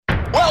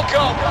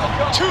Welcome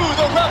to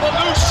the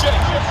revolution.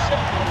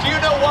 Do you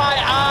know why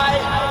I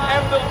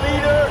am the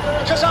leader?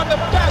 Because I'm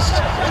the best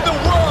in the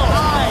world.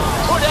 I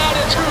put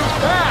attitude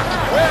back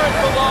where it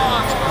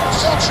belongs.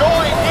 So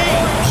join me.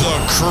 The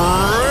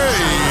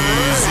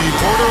crazy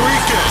Puerto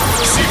Rican.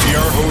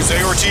 CPR Jose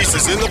Ortiz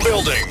is in the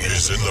building.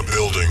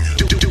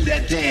 Do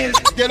that dance.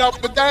 Get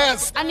up and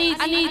dance. I need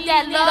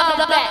that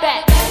love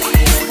back.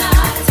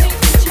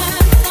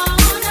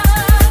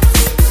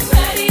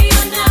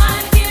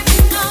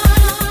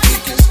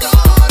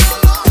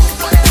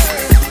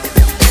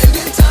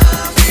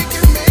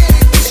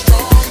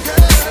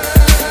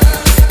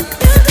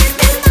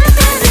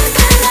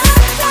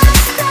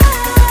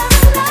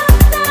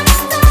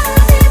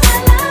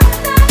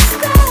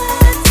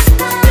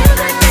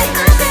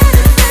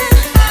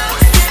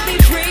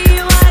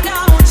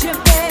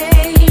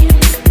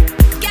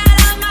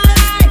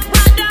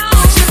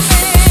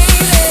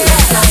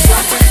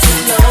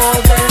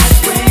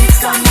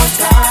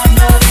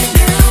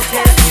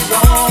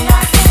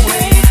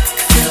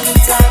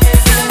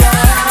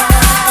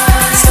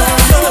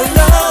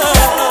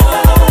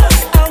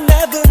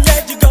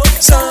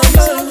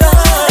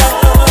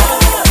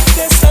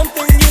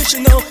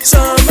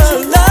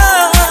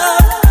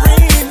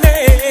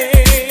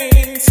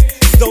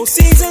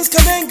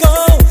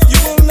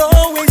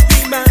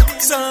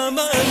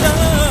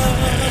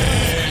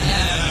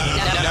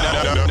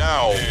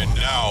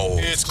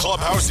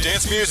 Clubhouse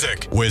dance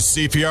music with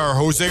CPR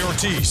Jose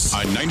Ortiz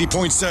on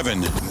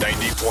 90.7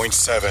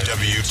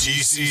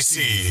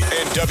 WTCC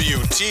and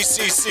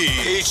WTCC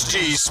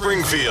HD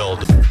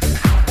Springfield.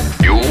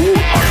 You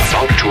are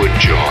about to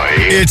enjoy.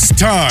 It's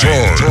time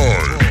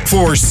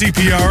for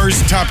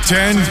CPR's Top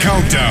 10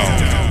 Countdown.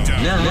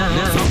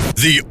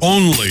 The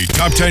only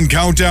Top 10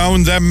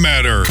 Countdown that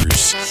matters.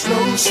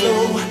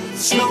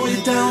 Slow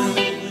it down.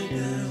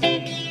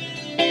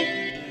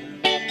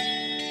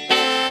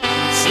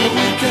 Slow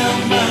it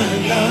down,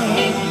 my love.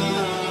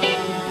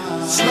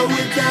 Slow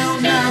it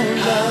down now,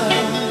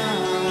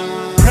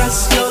 love.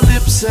 Press your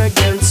lips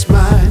against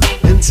mine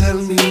and tell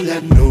me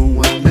that no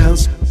one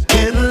else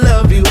can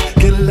love you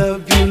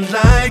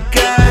like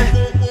I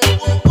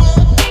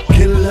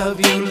can love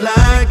you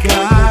like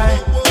I.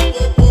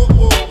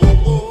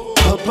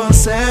 Upon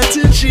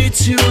satin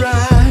treats you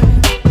right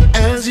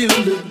as you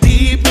look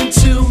deep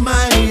into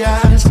my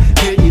eyes.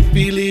 Can you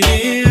feel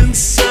it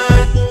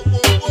inside?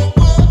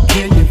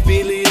 Can you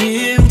feel it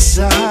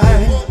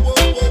inside?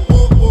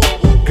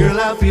 Girl,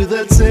 I feel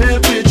the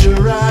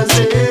temperature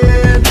rising.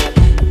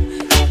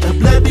 The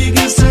blood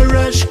begins to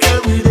rush,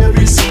 girl, with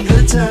every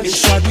single touch. In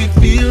short, we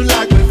feel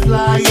like we're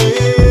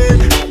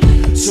flying.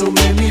 So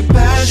many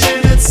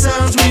passionate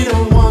sounds, we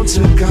don't want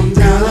to come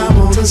down. I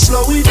wanna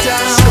slow it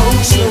down.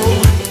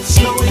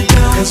 Slow it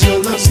down. Cause your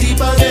love's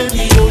deeper than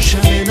the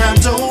ocean, and I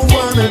don't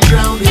wanna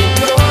drown in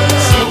your love.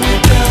 Slow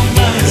it down,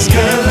 my cause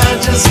girl, I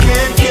just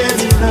can't get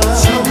enough.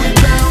 Slow it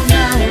down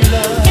now,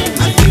 love.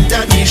 I think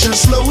that we should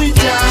slow it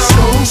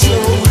down.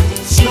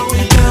 Slow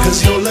it down.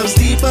 Cause your love's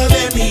deeper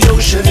than the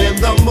ocean, and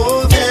the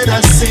more that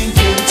I sink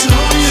into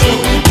you,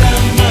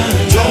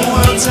 don't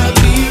want to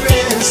be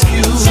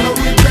rescued. Slow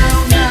it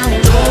down now.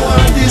 Don't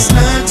want this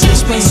night to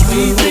spend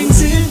sweet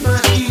things in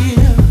my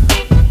ear.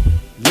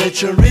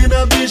 Let your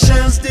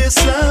inhibitions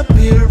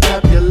disappear.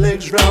 Wrap your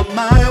legs round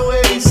my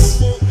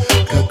waist.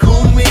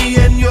 Cocoon me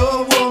in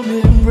your warm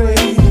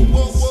embrace.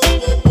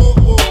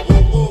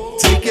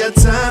 Take your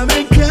time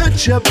and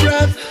catch your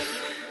breath.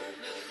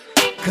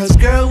 Cause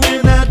girl,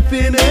 we're not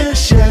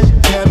finished yet.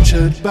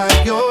 Captured by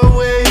your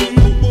ways.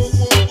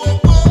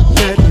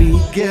 Let me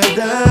get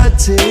a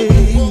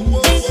taste.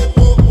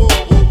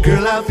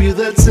 Girl, I feel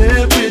the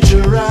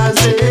temperature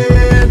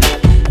rising.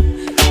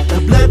 The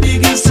blood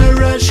begins to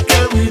rush,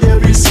 girl, with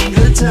every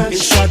single touch. In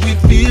short, we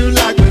feel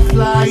like we're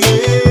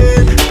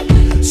flying.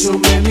 So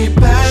many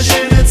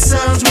passionate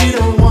sounds, we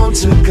don't want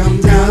to come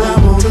down. I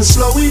wanna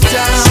slow it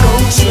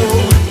down.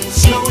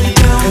 Slow it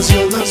down. Cause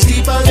your love's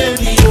deeper than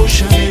the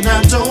ocean, and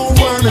I don't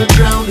wanna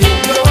drown in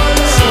your love.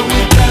 Slow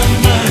it down,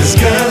 cause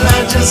girl,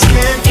 I just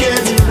can't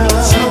get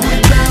enough. Slow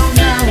it down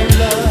now,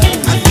 love.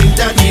 I think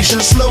that we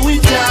should slow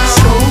it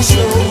down.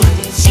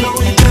 Slow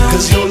it down.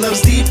 Cause your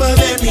love's deeper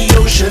than the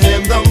ocean,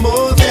 and the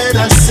more that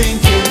I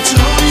sink into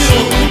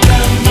you,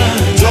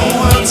 don't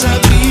want to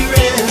be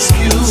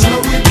rescued. Slow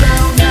it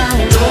down now.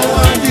 Don't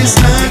want this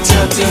night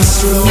to be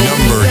slow.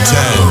 Number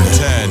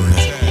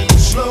 10.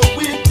 Slow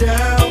it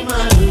down,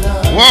 my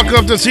love.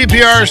 Welcome to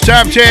CPR's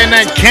Top 10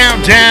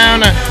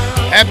 Countdown,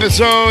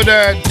 episode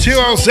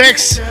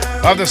 206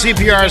 of the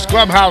CPR's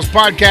Clubhouse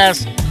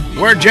podcast.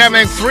 We're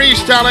jamming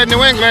freestyle in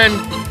New England,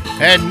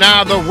 and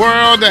now the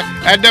world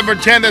at number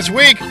 10 this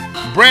week.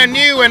 Brand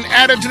new and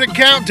added to the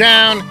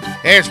countdown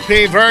is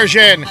P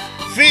Version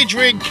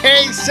featuring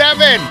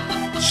K7.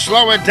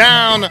 Slow it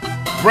down,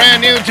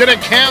 brand new to the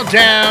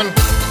countdown.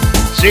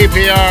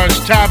 CPR's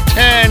Top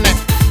 10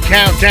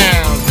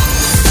 Countdown.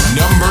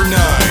 Number 9.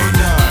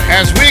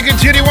 As we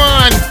continue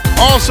on,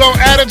 also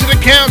added to the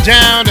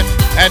countdown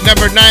at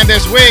number 9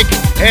 this week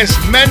is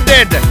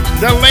Mended,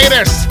 the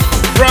latest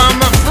from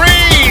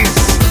Freeze.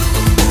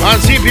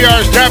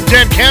 CPR's Top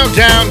 10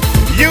 Countdown.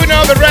 You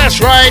know the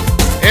rest, right?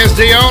 It's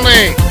the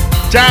only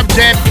Top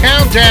 10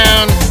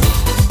 Countdown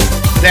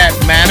that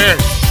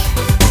matters.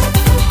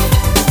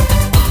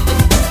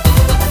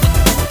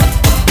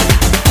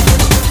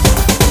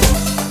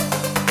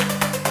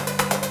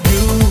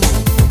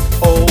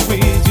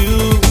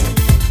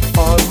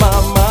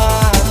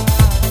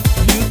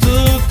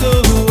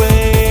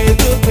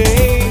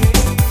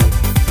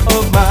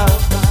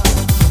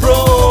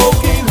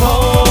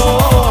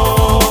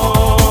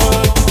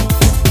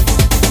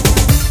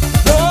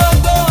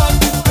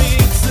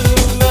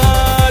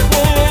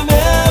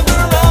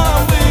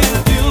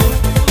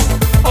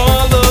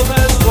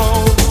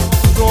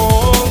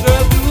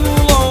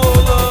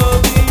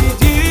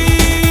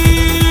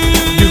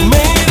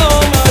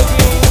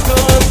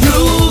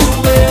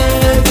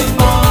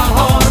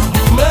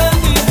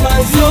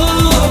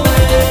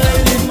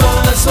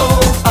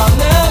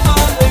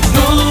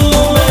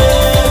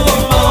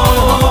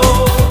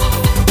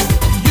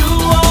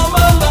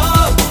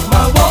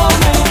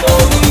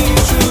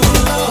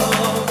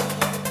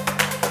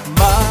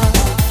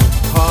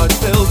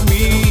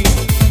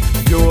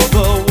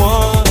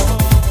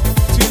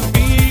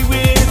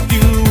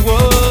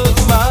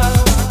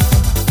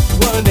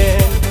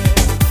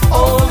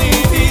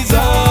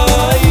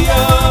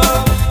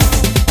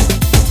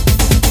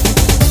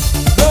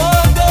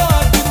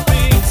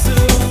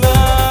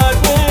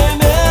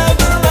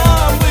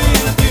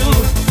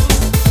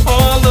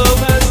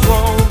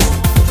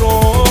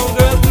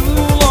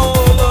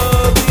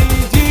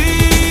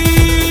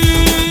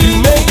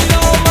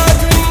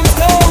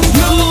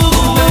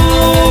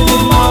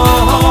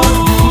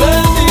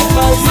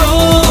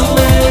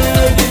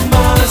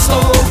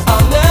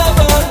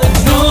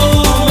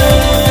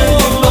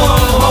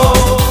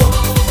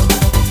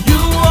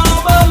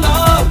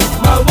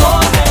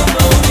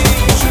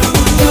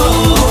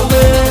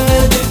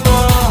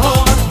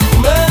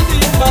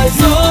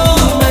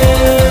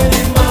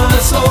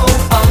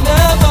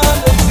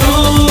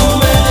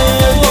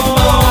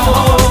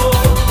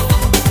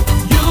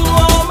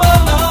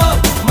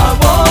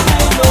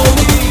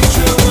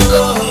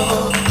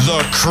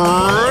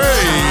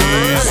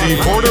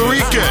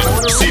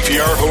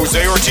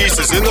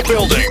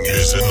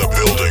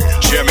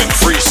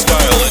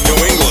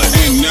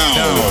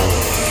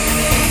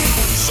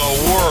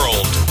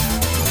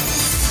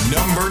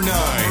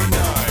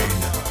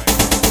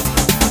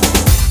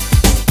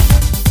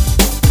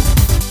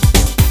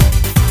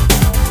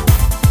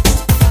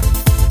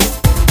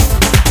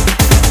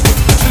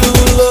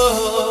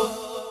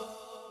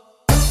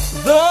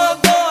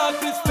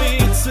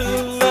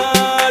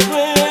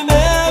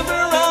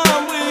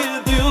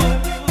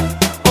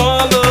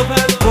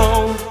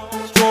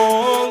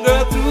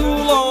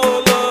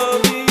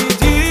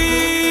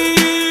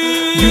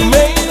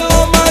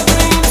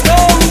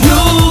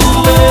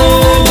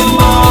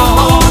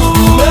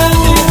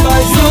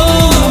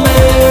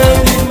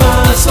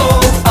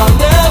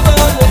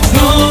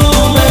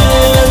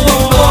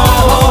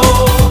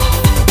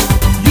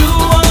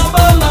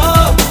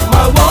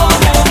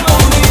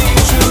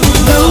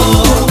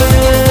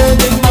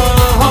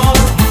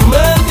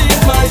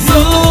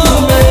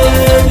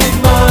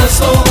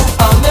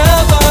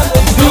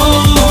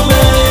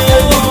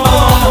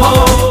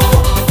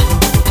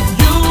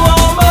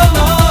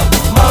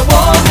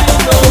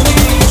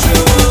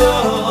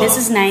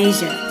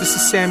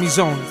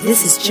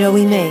 This is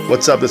Joey May.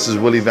 What's up? This is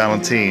Willie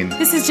Valentine.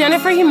 This is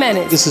Jennifer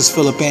Jimenez. This is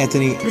Philip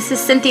Anthony. This is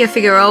Cynthia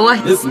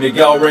Figueroa. This is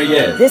Miguel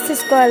Reyes. This is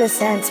Scarlett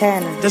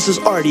Santana. This is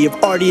Artie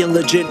of Artie and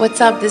Legit.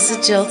 What's up? This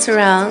is Jill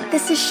Terrell.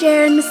 This is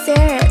Sharon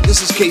Masseret.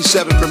 This is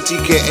K7 from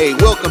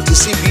TKA. Welcome to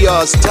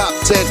CPR's Top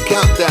 10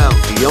 Countdown.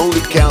 The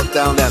only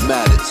countdown that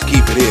matters.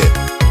 Keep it here.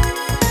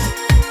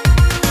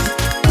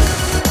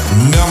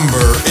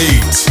 Number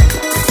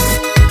 8.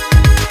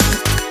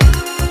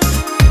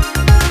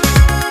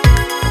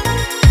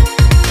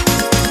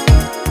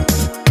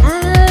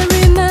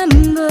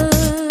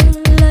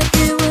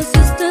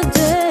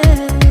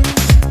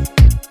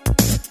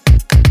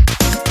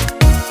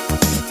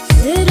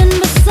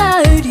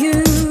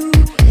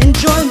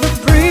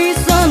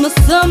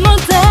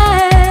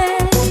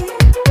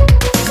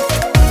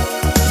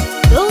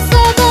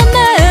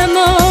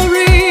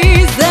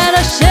 Memories that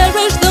I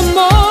cherish the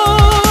most.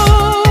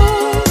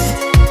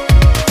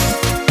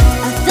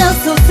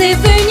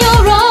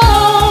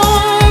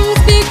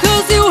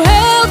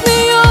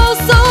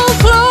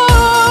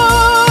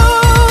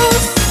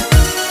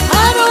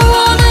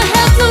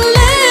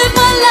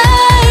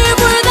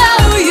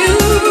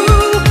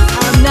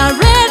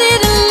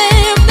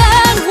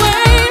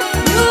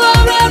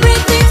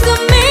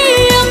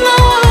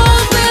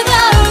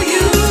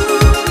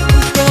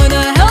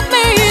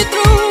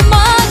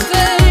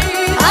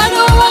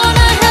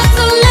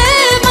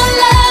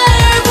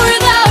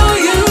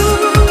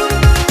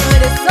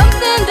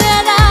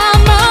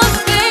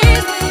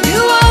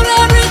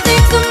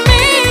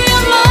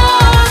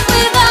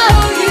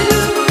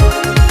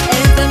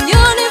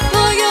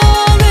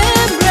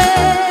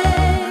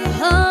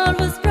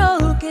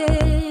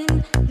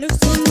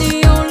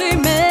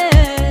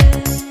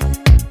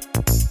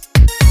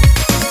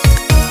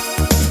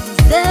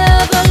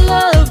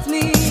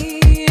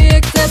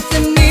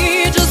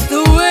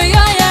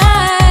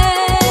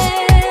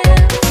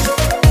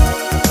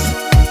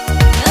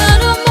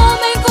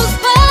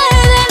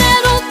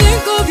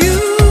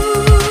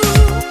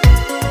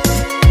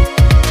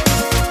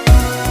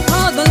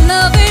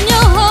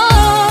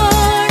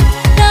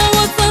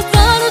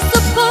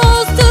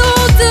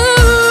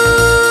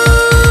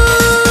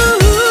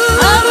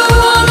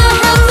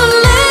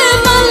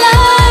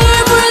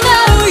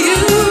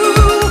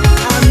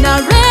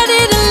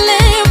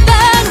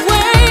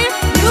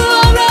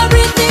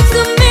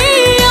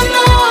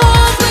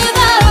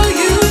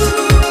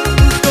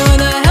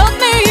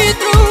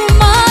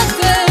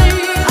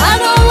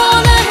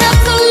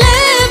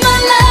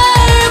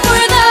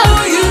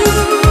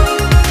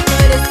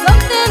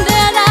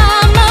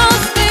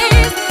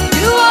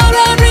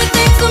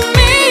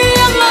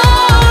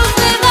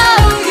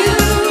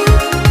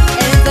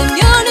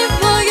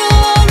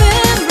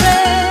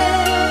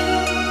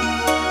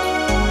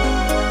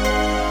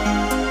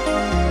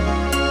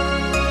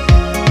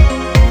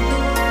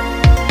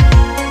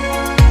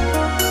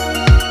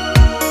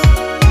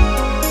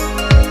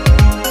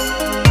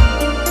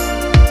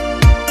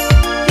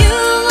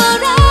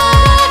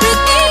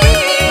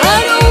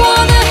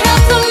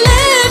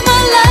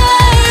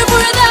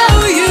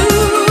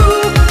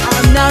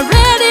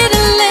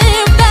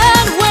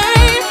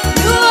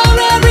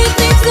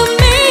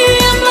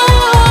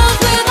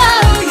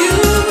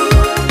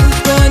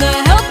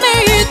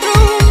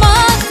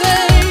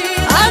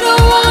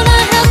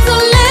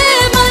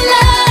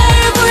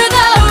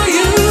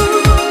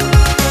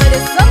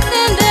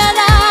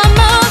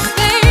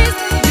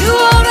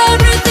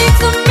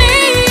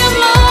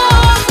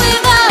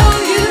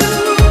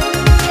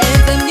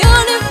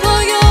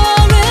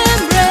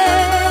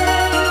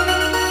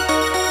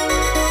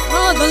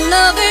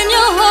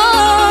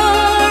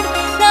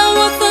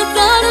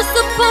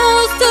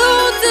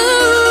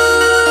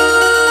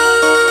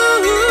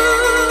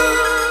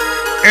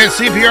 It's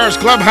CPR's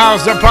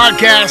Clubhouse, the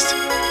podcast,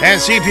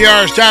 and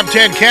CPR's Top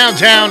 10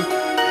 Countdown,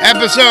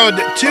 episode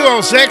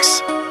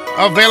 206,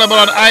 available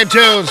on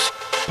iTunes,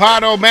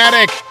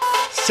 Podomatic,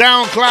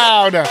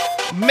 SoundCloud,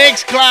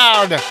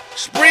 Mixcloud,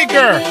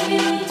 Spreaker,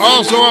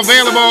 also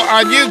available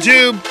on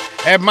YouTube,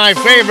 and my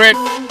favorite,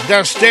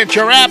 the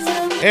Stitcher app,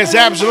 is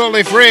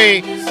absolutely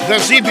free, the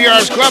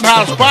CPR's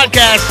Clubhouse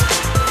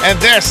podcast, and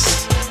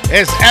this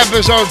is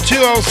episode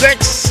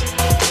 206.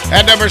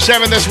 At number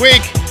 7 this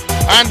week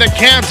on the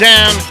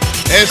countdown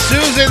is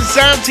Susan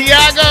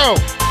Santiago,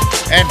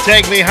 and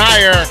Take Me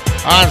Higher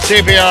on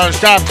CPR's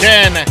Top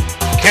 10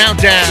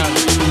 Countdown.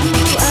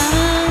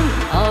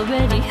 I'm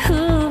already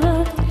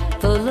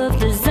hooked, full of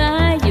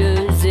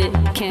desires, it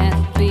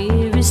can't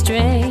be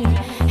restrained.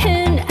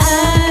 And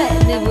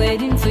I've been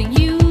waiting for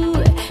you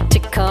to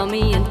call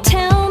me and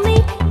tell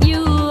me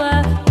you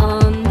are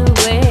on the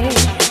way.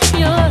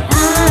 Your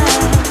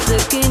eyes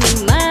looking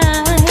in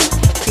mine,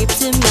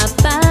 creeps in my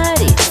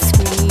body,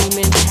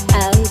 screaming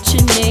out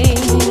your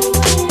name.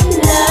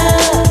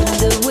 Love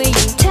the way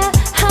you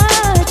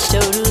touch,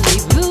 totally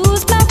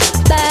rules my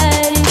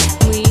body.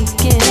 We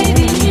can.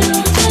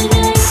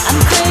 I'm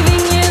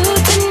craving you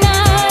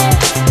tonight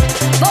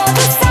for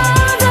the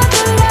sound of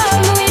the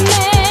love we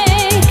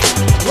make.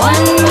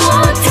 One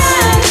more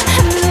time,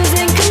 I'm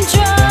losing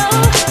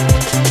control.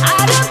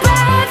 Out of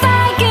breath, I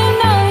can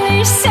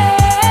only say,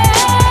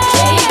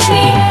 take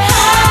me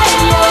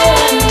higher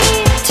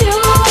to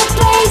a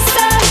place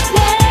I've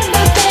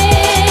never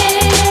been.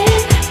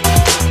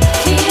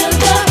 Feel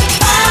the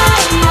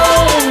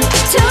fire.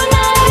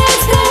 Tonight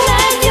is the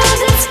night you'll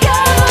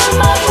discover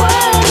my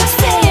world of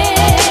sin.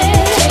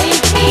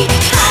 Take me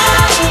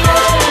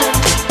higher.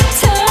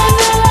 Turn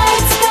the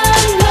lights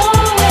down low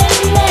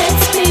and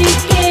let's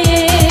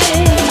begin.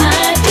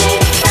 My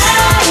desire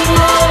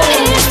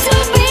is to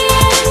be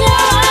in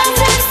your arms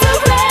and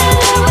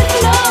surrender with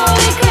no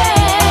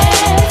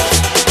regrets.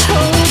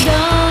 Hold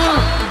on,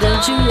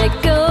 don't you let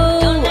go.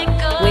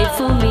 Wait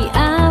for me, I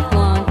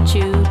want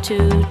you to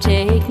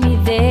take me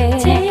there.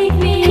 Take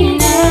me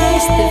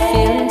nice, the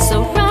feeling's so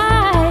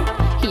right.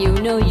 You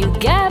know you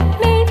got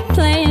me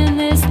playing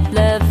this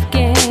love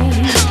game.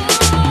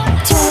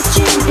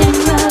 Touching and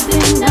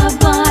rubbing our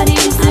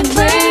bodies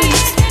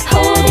embrace,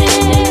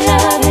 holding and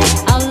loving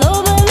all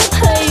over the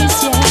place.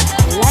 Yeah,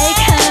 like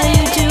how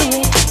you do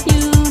it.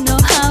 You know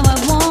how I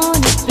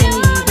want it,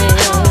 baby.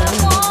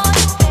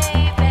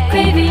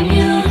 Craving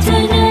you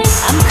tonight,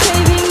 I'm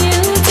craving you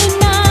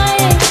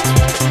tonight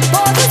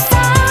for the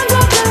sound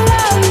of the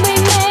love we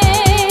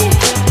make.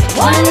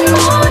 One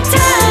more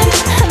time,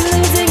 I'm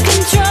losing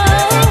control.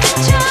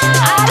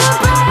 Out of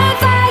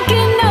breath, I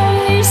can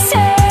only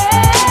say,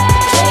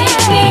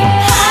 take me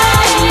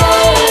higher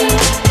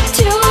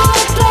to a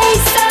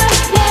place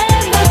I've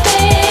never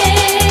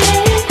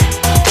been.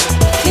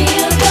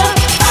 Feel the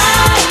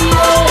fire.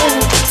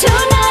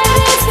 Tonight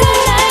is the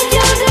night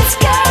you'll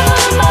discover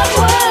my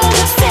world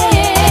of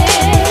sin.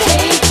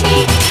 Take me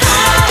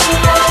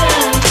higher.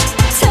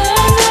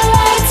 Turn the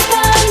lights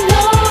down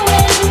low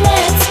and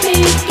let's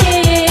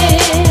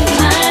begin.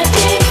 My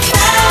desire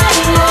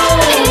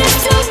is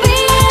to be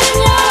in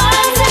your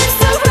arms and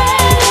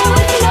surrender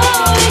with no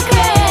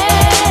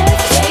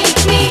regrets. Take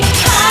me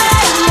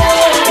higher.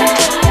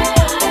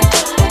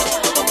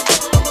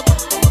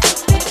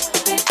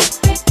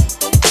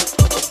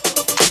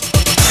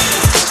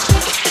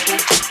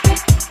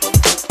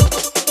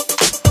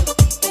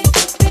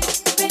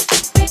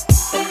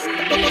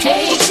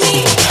 Take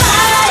me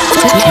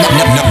higher.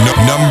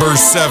 Number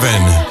 7.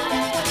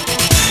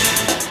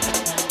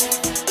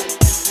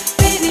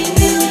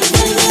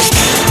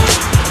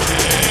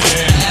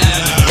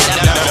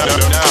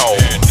 Now,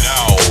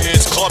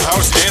 it's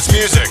Clubhouse Dance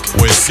Music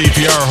with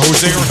CPR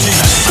Jose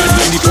Ortiz on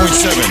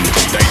 90.7,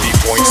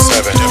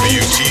 90.7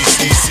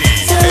 WGCC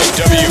and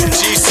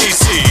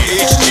WGCC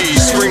HG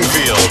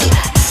Springfield.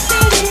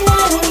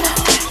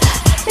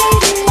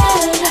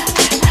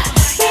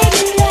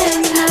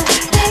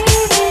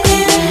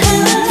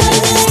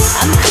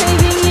 I'm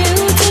craving you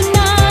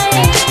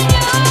tonight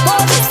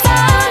for the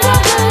sound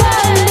of the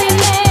love we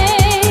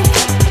make.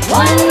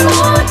 One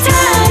more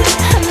time,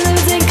 I'm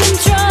losing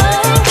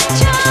control.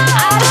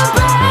 Out of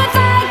breath,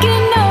 I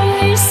can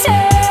only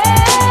say,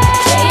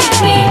 take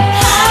me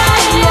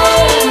higher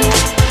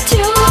to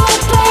a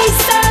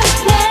place I've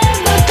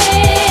never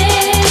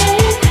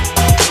been.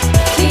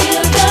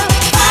 Feel the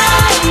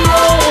fire.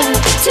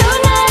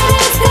 Tonight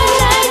is the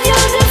night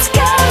you'll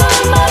discover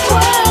my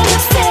world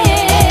of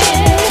sin.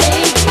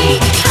 Take me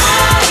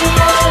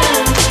higher.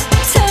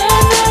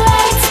 Turn the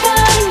lights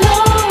down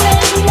low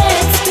and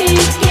let's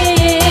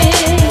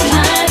begin.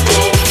 My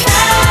desire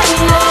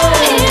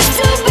is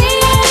to be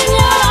in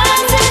your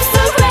arms and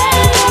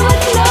surrender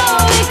with no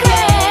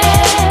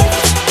regrets.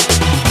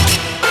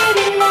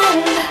 Baby love,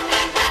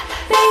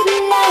 baby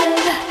love,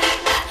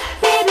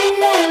 baby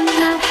love,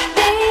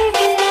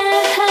 baby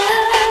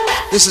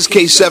love. This is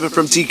K7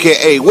 from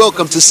TKA.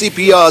 Welcome to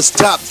CPR's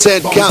Top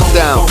 10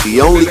 Countdown,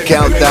 the only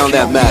countdown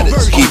that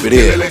matters. Keep it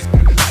here.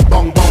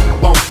 Bong,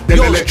 bong, bong.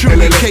 Yours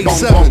truly,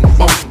 K7.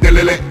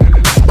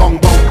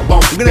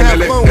 We're gonna have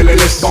fun with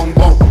this.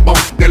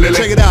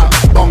 Check it out.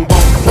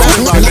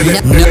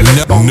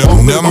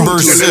 Number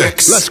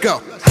 6. Let's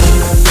go.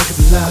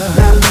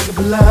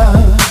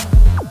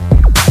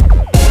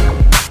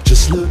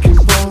 Just looking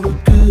for a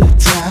good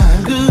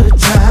time.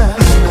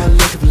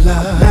 Not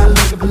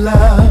looking for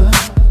love.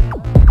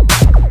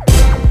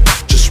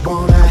 Just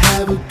wanna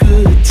have a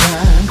good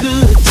time.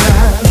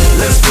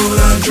 Let's put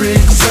our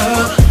drinks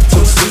up,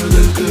 toast to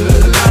the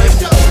good life.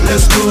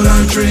 Let's put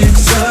our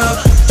drinks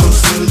up,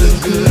 toast to the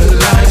good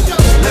life.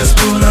 Let's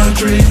put our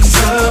drinks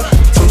up,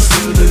 toast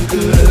to the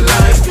good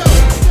life.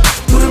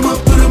 Put 'em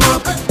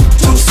up,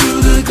 toast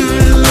to the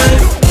good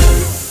life.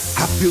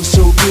 I feel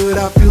so good,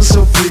 I feel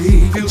so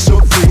free.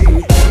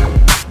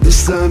 The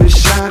sun is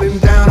shining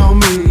down on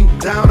me.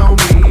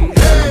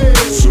 Hey.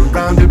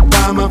 Surrounded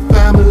by my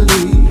family.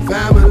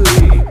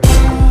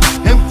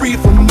 And free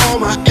from all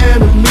my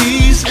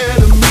enemies.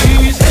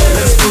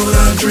 Let's put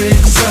our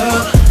drinks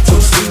up,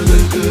 toast to the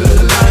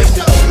good life.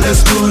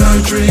 Let's put our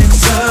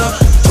drinks up,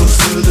 toast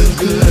to the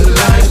good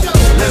life.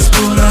 Let's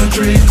put our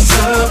drinks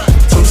up,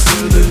 toast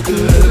to the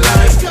good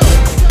life.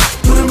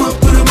 Put 'em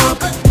up,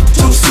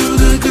 toast to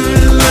the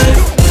good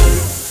life.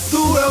 The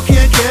world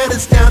can't get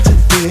us down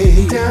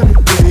today.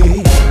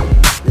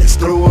 Let's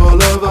throw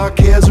all of our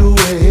cares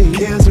away.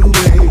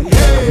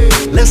 Hey.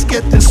 Let's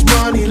get this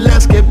money,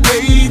 let's get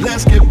paid.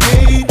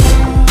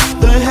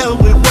 The hell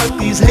with what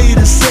these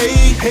haters say.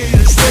 Hey.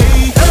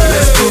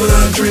 Let's put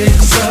our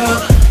drinks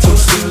up,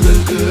 toast to the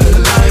good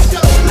life.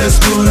 Let's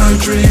put our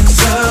drinks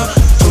up,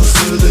 toast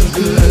to the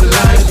good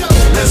life.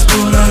 Let's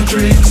put our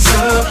drinks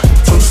up,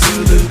 toast to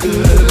the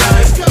good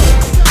life.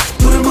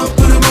 Put 'em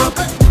up,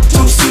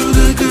 toast to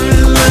the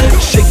good life.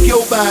 Shake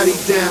your body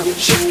down,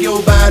 shake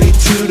your body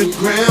to the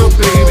ground,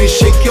 baby.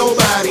 Shake your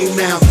body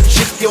now,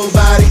 shake your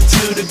body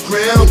to the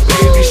ground,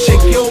 baby.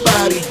 Shake your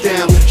body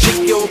down,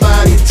 shake your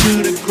body to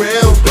the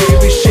ground,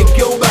 baby. Shake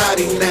your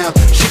body now,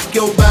 shake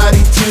your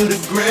body to the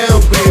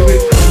ground, baby.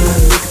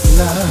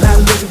 Not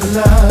looking for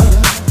love.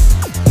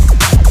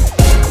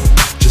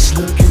 Just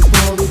looking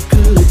for a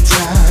good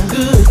time.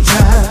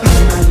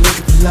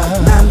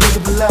 Not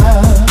looking for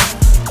love.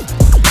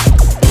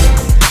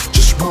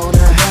 Just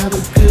wanna have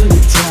a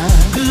good time.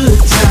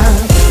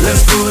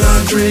 Let's put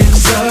our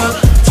drinks up,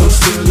 toast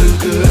to the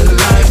good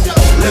life.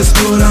 Let's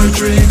put our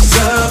drinks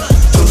up,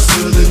 toast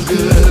to the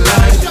good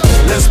life.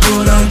 Let's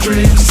put our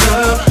drinks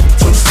up,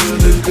 toast to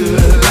the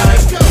good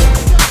life.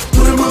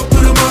 Put 'em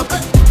up,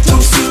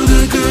 toast to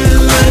the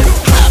good life.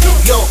 Clap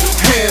your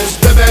hands,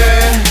 baby.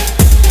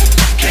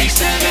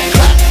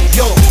 Clap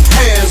your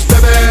hands,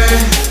 baby.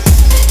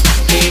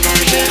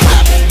 Clap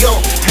your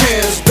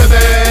hands, baby.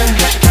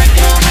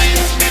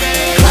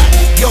 Clap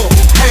your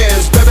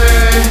hands, baby.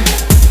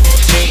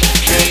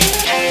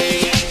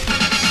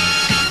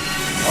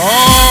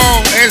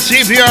 Oh, it's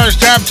CPR's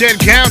Top 10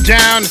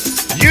 Countdown.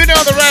 You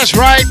know the rest,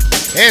 right?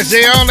 It's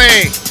the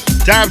only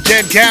Top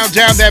 10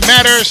 Countdown that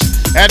matters.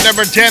 At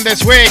number 10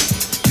 this week,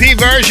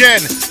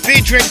 P-Version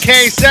featuring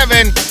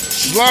K7,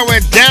 Slow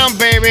It Down,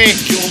 Baby.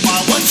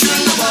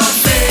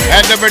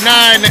 At number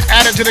 9,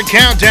 added to the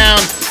countdown,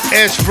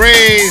 is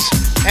Freeze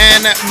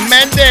and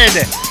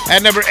Mended.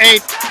 At number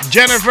 8,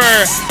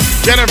 Jennifer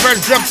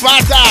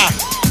Zapata,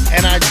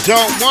 and I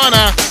Don't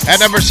Wanna. At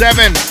number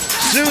 7,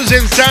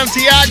 Susan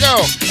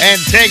Santiago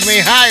and Take Me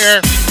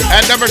Higher.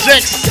 At number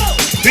 6,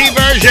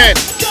 P-Version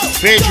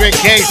featuring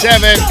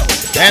K7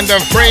 and the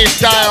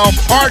Freestyle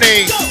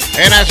Party.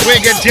 And as we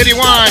continue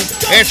on,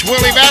 it's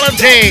Willie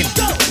Valentine,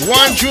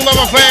 One True Love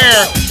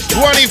Affair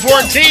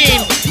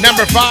 2014,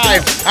 number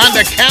 5 on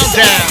the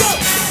countdown.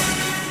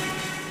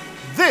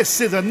 This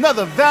is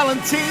another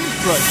Valentine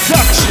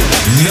production.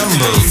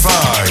 Number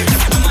 5.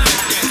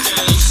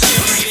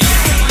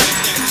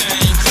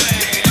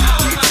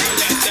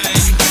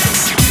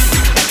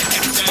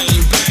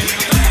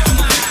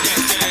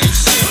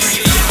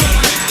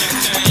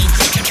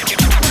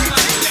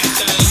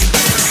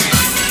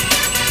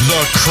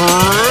 The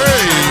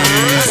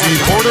crazy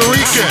Puerto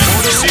Rican.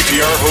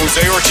 CPR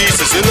Jose Ortiz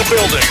is in the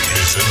building.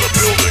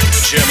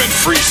 Jamming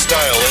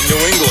freestyle in New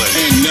England.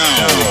 And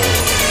now,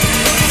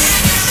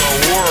 the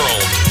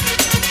world.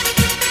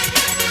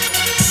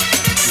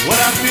 What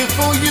I feel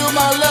for you,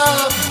 my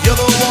love, you're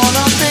the one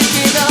I'm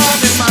thinking of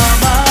in my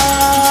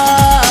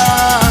mind.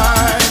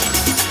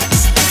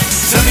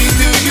 Tell me,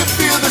 do you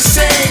feel the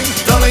same?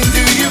 Darling,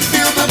 do you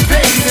feel the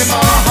pain in my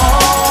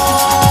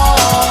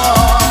heart?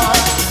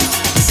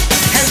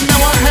 And now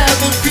I have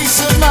the peace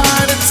of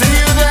mind to tell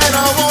you that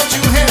I want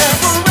you here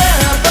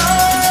forever.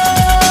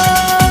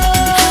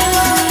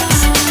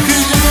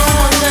 'Cause you're the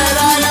one that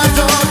I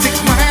adore.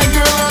 Take my hand,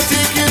 girl, I'll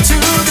take you to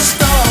the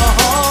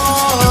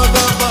stars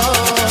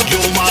above.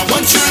 You're my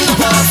one true love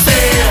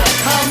affair.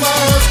 I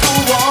must go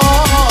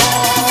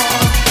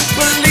on,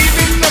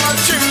 believing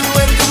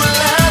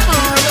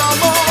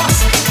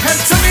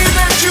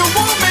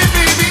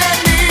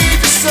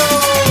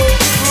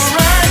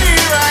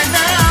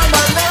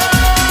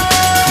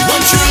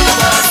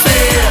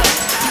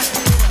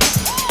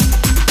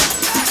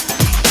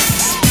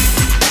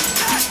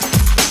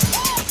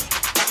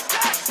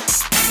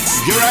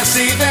Here I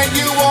see that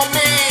you want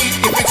me.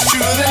 If it's true,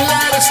 then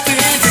let us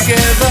stay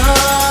together.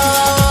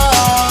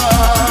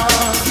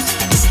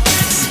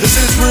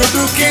 This is real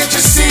blue, can't you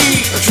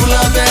see? A true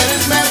love that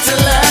is meant to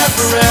last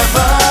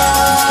forever.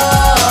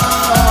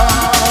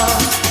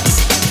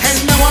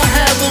 And now I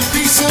have the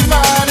peace of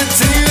mind to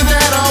tell you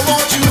that I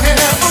want you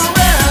here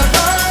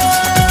forever.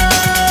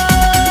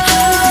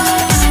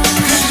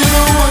 'Cause you're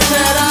the one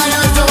that I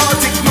adore.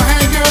 Take my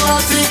hand, girl,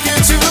 I'll take you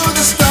to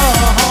the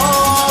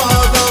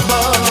stars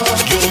above.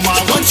 You're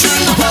my one true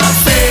love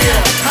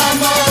affair. I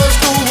must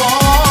go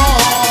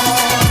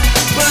on,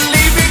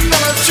 believing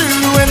that it's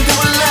true and do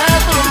it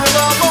last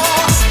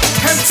forevermore.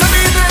 And tell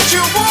me that you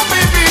want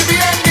me, baby,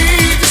 I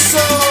need you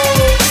so.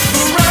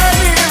 Right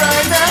here,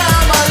 right now,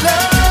 my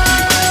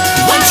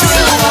love. One true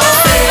love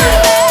affair.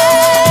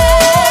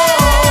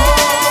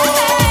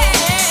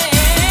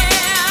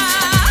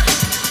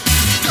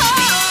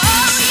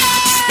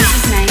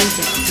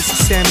 This is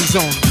Sammy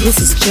Zone. This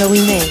is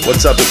Joey May.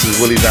 What's up? This is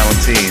Willie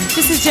Valentine.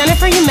 This is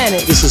Jennifer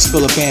Jimenez. This is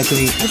Philip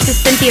Anthony. This is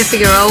Cynthia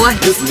Figueroa.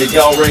 This is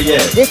Miguel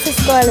Reyes. This is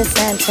Scarlett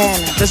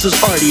Santana. This is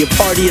Artie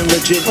of Artie and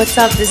Legit. What's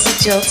up? This is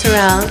Jill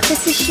Terrell.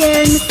 This is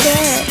Sharon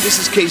Maseret. This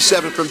is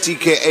K7 from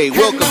TKA.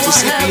 Welcome to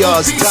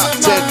CPR's Top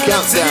 10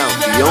 Countdown,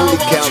 the only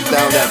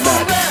countdown that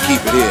matters.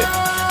 Keep it here.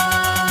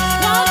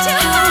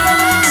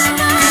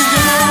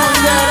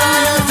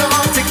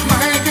 Take my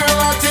hand, girl,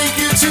 I'll take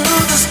you to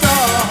the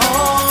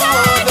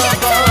stars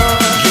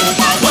above. You're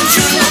my one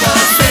true love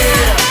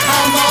affair. I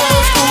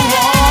must go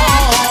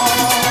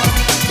on,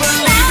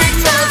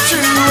 believing that it's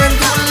true and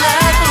do it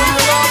last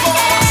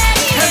forevermore.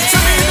 And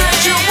tell me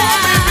that you want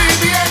me,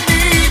 baby, I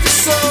need you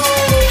so.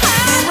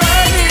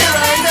 Right here,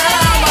 right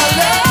now, my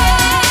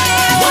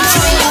love. One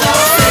true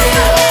love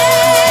affair.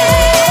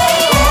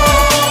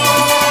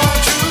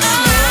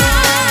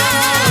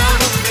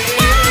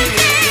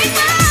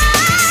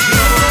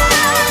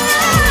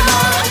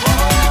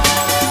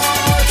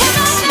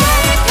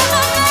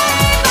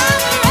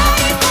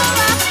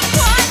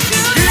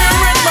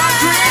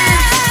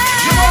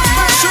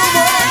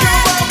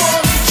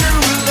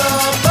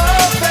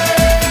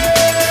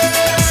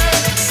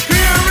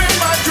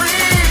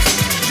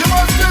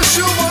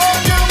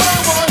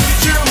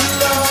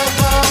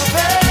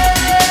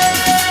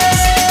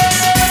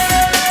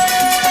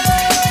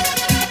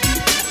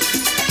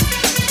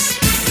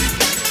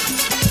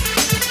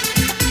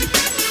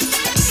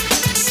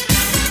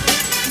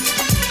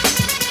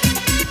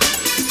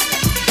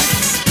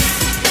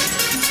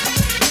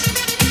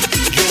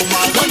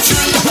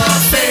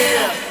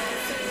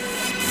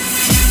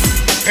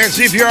 And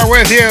CPR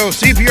with you.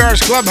 CPR's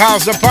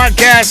Clubhouse, the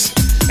podcast,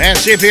 and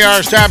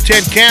CPR's Top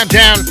 10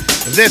 Countdown.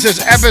 This is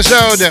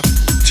episode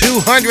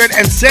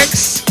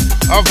 206.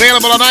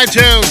 Available on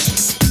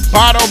iTunes,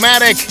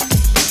 Podomatic,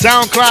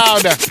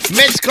 SoundCloud,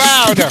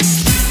 Mixcloud.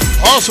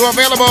 Also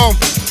available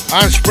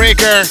on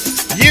Spreaker,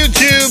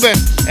 YouTube,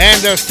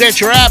 and the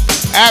Stitcher app.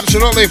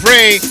 Absolutely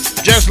free.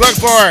 Just look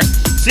for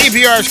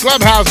CPR's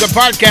Clubhouse, the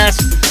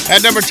podcast,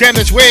 at number 10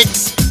 this week.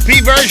 P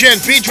version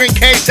featuring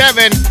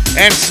K7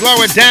 and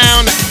Slow It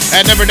Down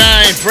at number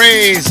 9.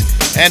 Freeze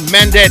and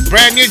Mend It.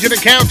 Brand new to the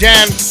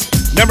countdown.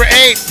 Number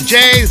 8,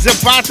 Jay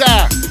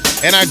Zapata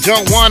and I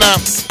Don't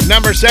Wanna.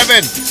 Number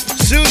 7,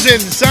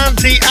 Susan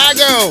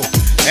Santiago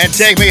and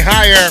Take Me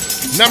Higher.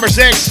 Number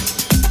 6,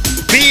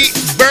 P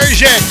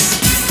version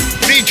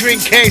featuring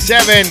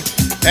K7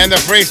 and the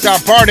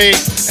Freestyle Party.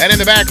 And in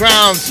the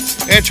background,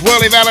 it's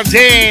Willie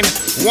Valentine,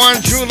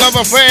 One True Love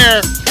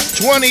Affair.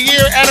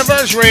 20-year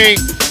anniversary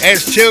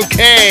is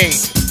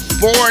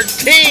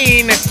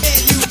 2K14.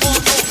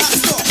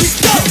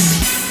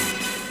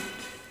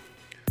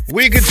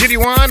 We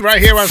continue on right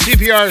here on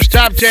CPR's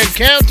Top 10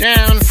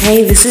 Countdown.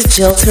 Hey, this is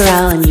Jill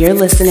Terrell, and you're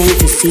listening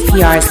to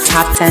CPR's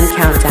Top 10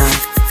 Countdown.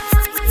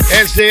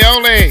 It's the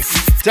only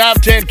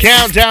Top 10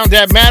 Countdown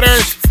that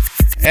matters.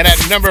 And at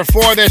number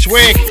 4 this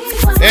week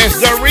is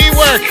the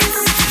rework.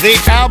 The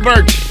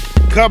Albert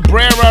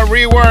Cabrera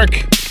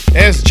rework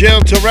is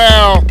Jill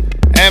Terrell.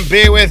 And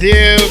be with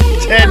you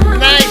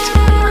tonight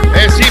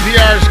at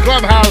CPR's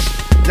Clubhouse,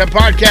 the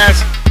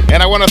podcast.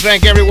 And I want to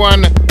thank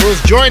everyone who's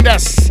joined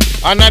us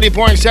on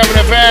 90.7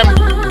 FM,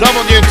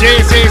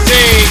 WTCC,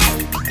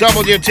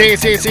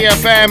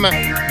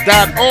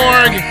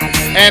 WTCCFM.org,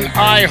 and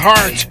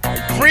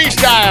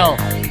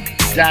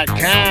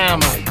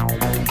iHeartFreestyle.com.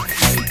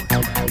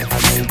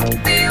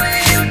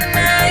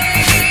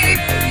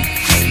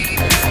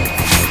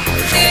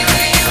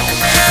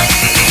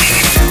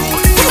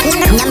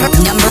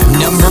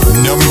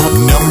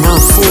 Number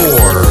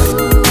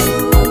 4.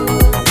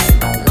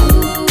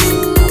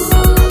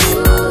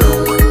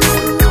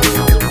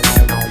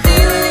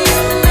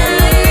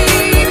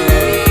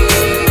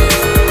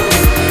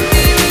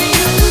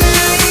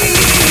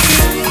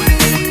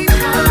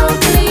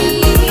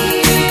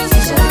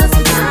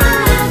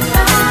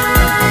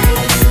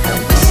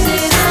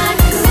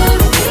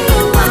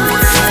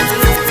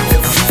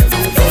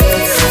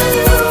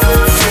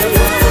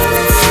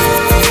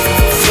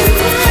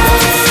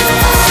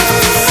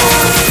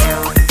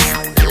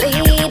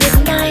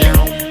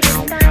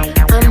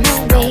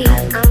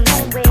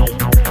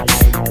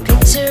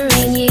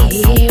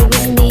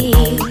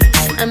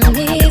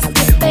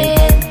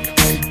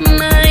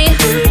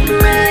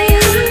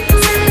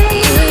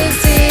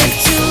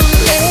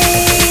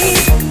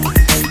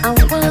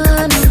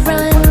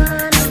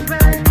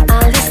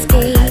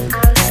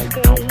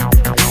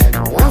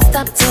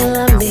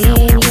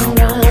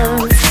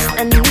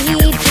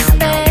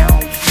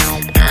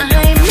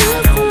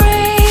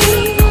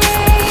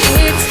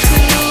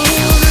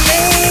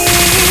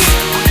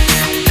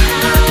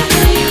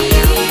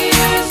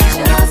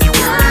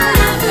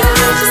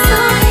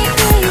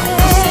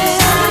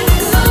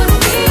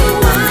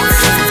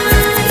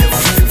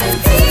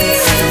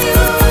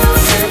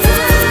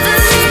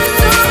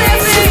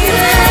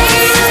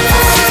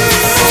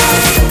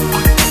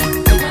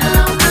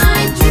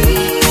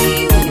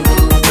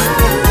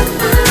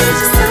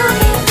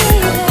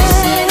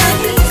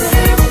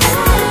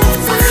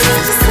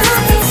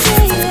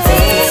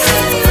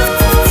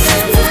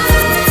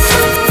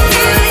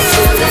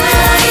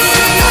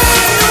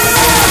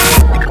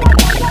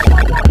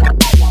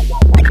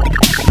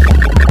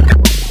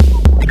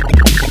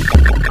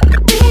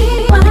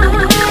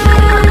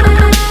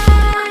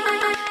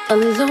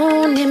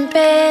 alone in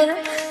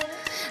bed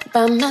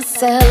by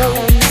myself,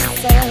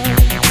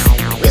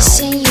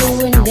 wishing you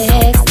were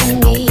next to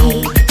me.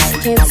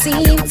 Can't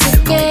seem to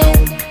get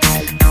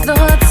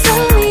thoughts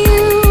of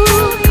you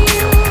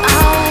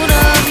out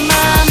of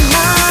my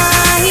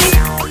mind.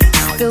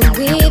 Filled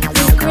with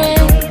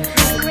regret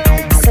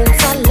since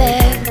I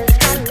left.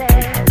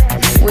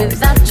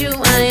 Without you,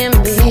 I am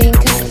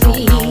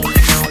incomplete.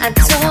 I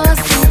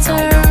toss and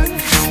turn,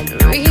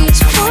 reach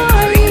for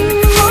you,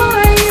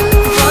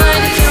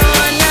 but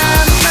you're not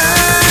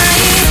mine.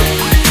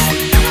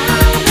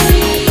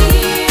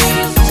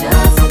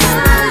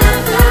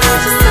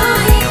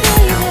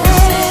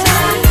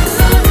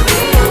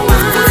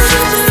 Just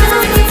my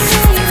life, just so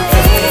baby.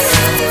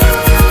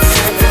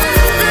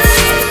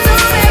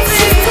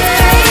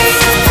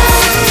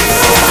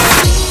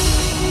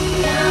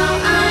 Now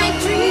I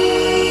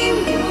dream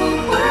you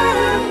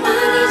were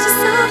mine. Just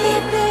so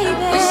baby.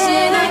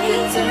 Wishing I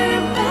could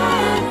turn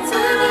back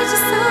time.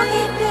 Just so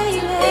baby.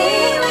 Be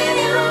with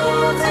you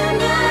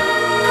tonight.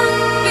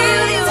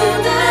 Feel you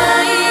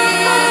tonight.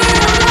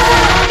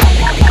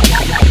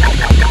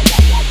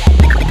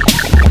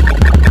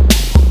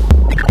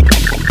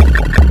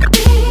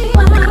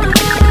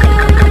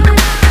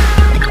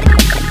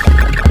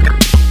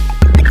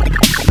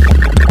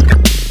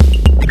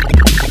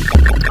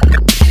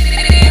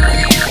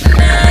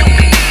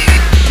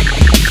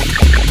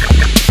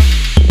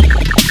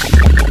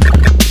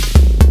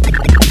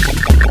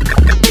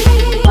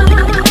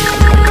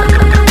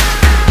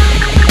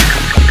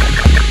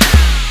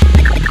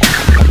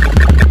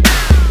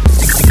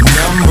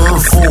 Number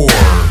 4.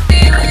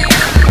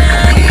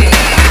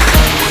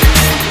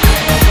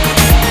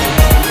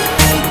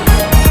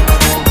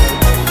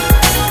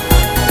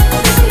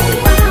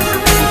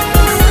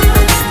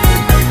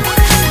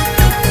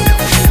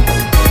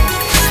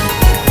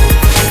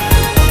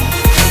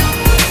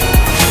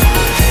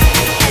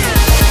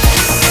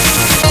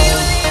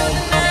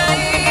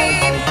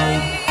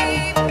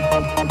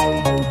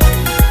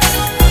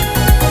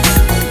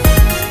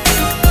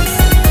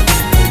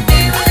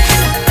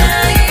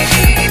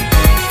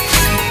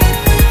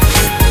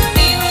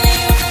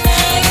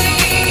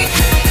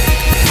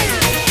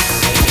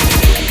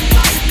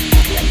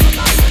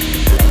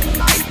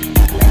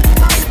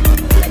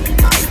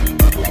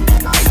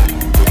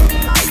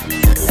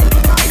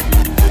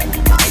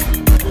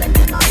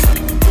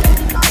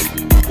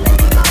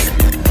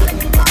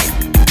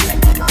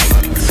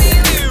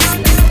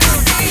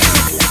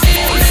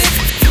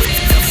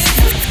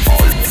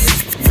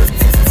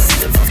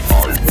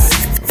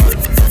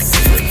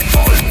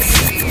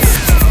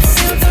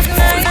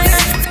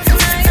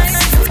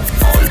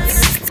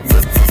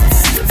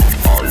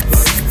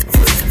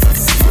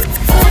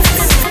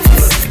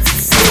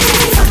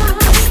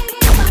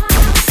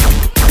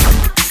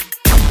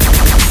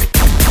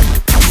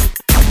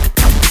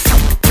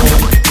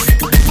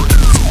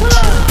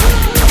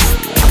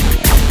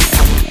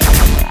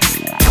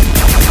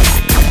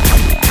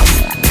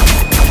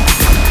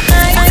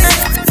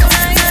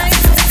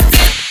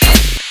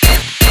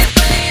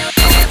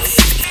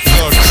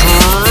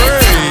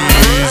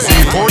 Crazy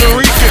Puerto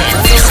Rican.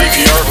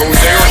 CPR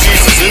Jose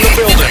Ortiz is in the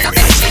building.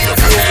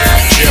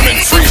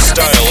 Jamming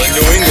freestyle in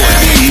New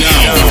England. And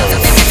now,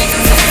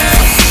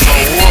 the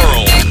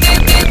world.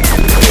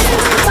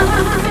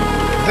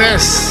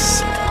 This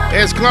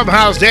is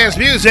Clubhouse Dance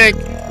Music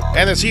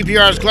and the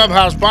CPR's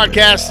Clubhouse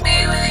Podcast.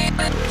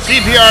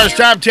 CPR's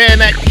Top 10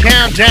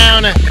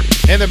 Countdown.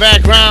 In the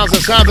backgrounds, the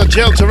sound of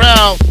Jill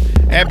Terrell.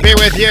 And be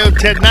with you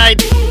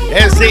tonight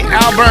is the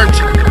Albert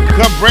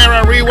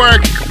Cabrera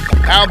rework.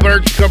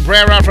 Albert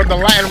Cabrera from the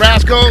Latin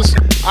Rascals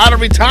out of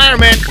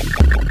retirement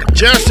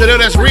just to do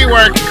this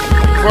rework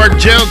for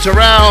Jill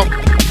Terrell.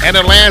 And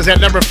it lands at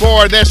number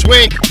 4 this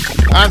week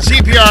on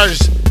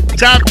CPR's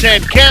Top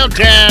 10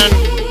 Countdown.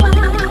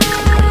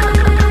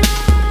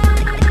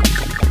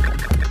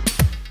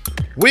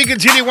 We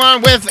continue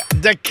on with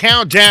the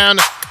countdown,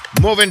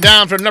 moving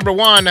down from number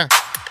 1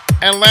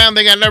 and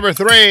landing at number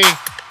 3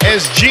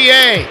 is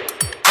GA.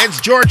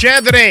 It's George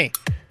Anthony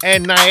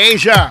and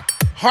Nyasia.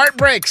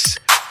 Heartbreaks,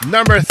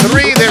 number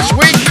 3 this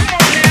week.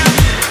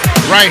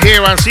 Right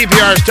here on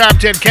CPR's Top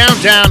 10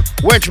 Countdown,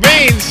 which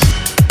means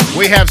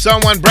we have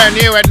someone brand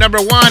new at number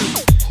 1.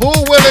 Who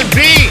will it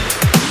be?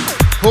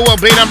 Who will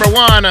be number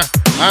 1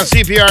 on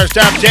CPR's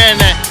Top 10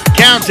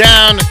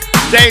 Countdown?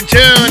 Stay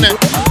tuned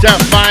to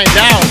find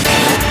out.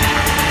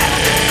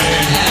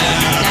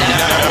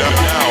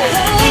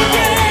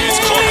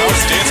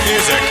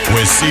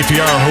 With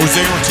CPR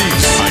Jose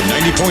Ortiz on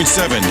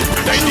 90.7,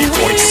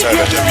 90.7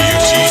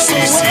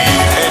 WGCC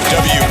and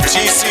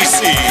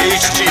WGCC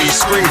HG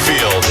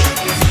Springfield.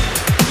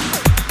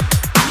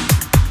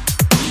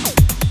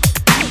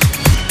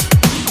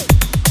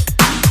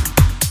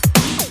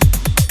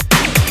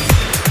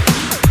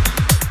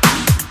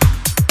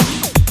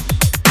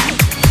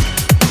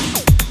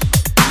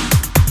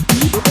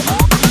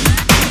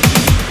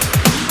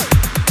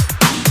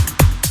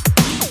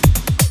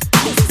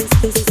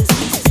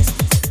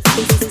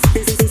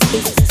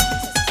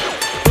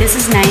 This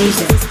is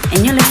Nyasia, and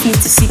you're listening to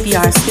CPR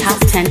CPR's Top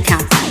 10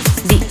 Countdown,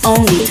 the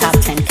only Top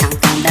 10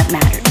 countdown that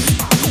matters.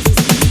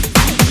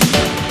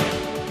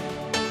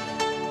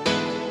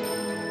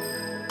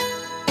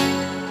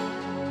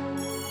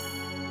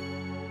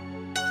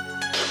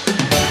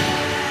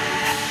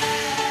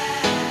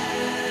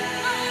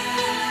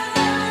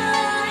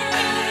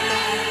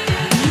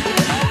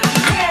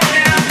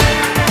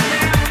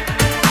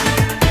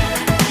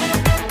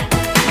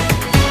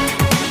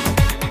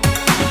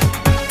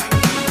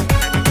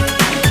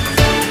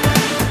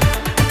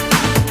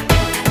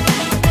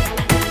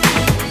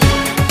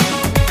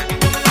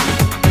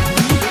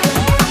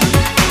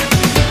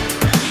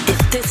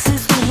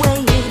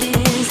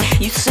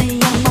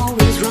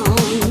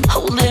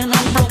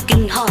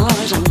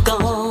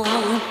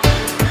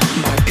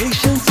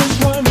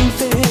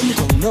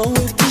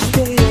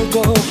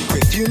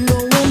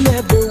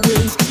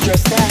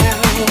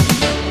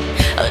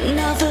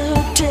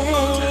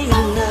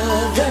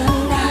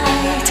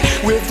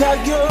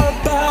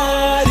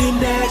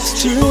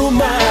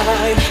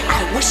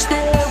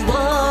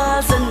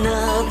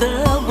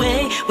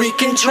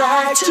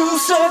 Try to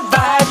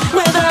survive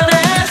without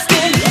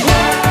asking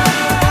why.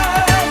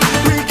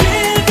 We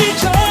give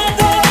each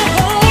other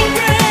whole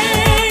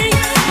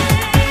breaks.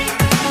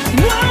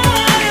 Why,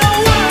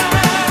 oh why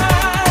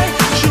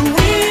should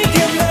we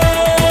give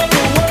love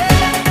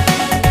away?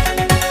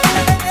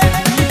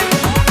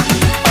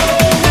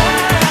 Oh why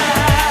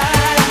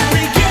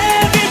we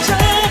give each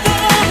other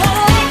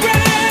whole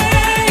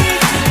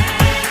breaks?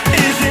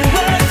 Is it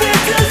worth it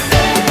to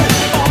stay,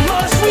 or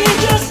must we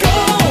just go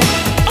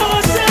our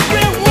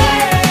separate ways?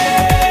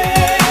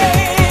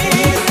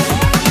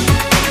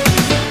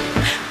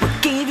 What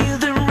gave you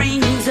the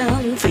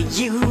reason for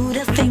you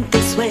to think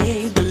this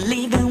way?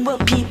 Believing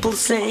what people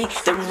say,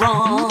 they're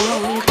wrong.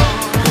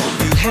 What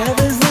you have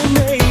is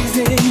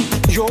amazing.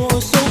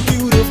 You're so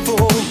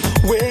beautiful.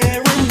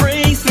 We're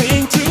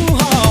embracing too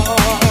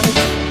hard.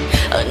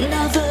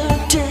 Another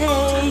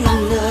day,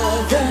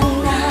 another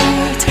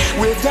night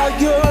without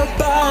your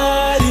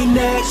body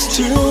next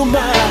to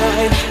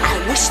mine. I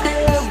wish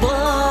there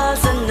was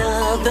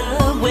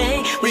another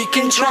way we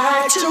can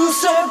try to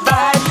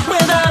survive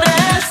without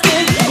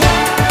asking why.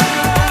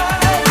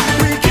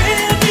 We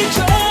give each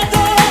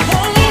other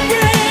whole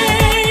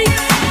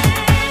breaks.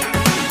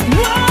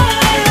 Why,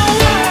 oh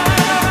why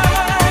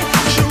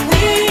should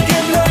we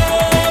give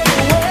love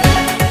away?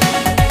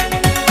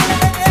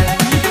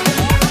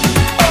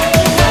 Oh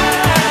why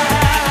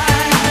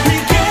we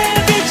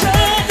give each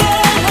other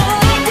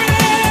whole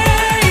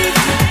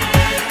breaks?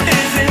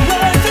 Is it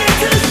worth it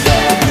to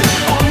stay,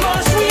 or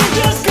must we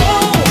just go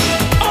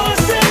our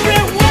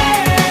separate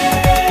ways?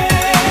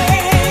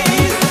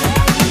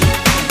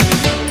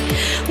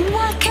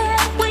 Why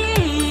can't we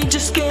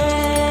just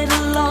get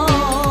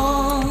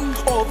along?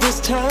 All this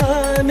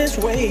time is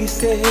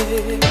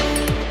wasted.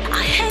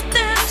 I hate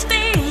this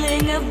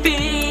feeling of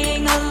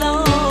being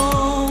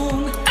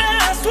alone.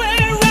 I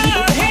swear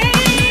I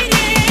hate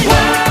it.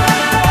 Why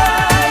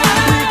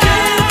we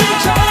give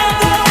each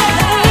other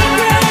whole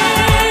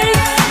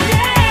breaks?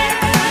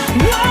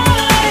 Why,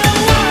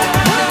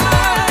 oh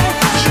why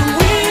should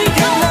we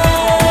give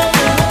love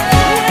away?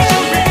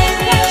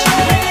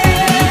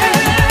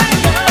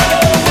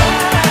 Oh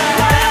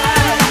why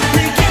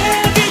we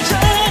give each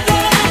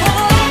other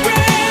whole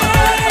breaks?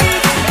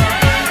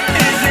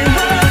 Is it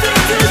worth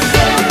it to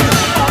stay,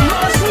 or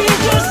must we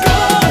just go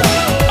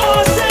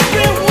our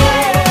separate ways?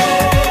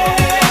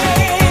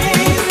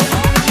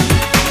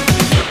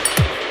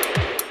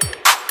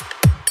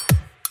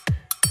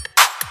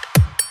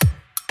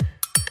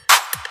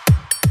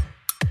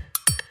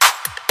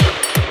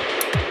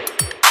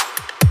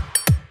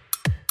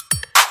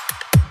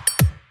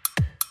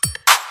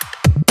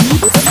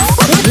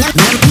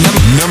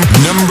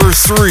 Number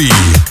 3.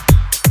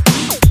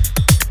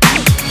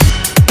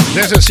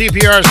 This is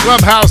CPR's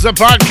Clubhouse, the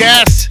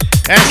podcast,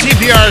 and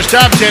CPR's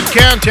Top 10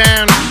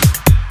 Countdown.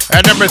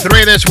 At number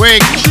 3 this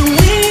week,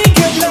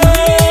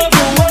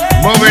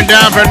 moving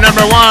down from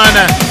number 1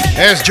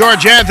 is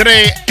George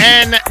Anthony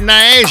and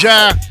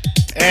Niaja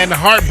and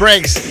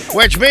Heartbreaks,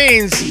 which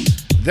means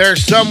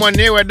there's someone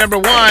new at number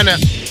 1.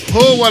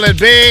 Who will it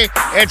be?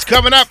 It's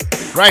coming up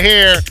right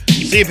here.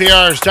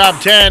 CPR's Top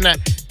 10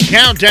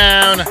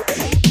 Countdown.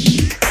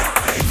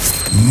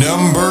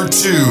 Number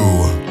 2.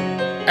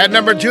 At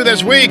number 2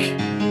 this week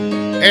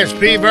is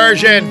P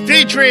Version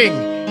featuring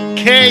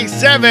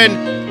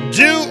K7,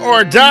 Do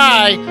or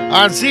Die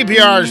on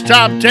CPR's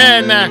Top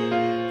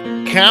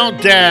 10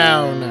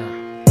 Countdown.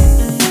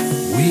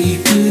 We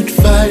could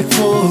fight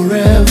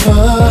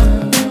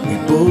forever. We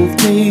both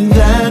think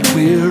that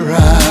we're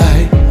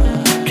right.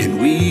 Can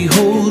we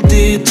hold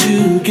it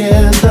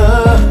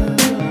together?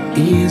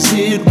 Is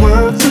it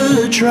worth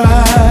a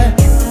try?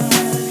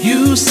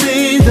 You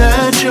say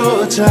that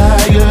you're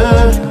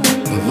tired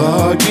of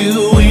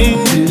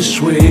arguing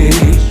this way.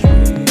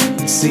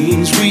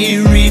 Seems we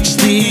reached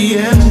the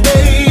end,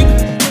 babe.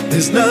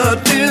 There's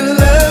nothing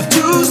left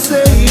to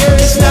say.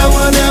 It's now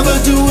or never,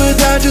 do it.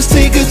 I just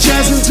take a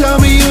chance and tell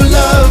me you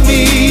love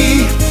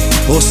me,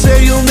 or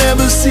say you'll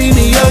never see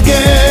me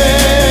again.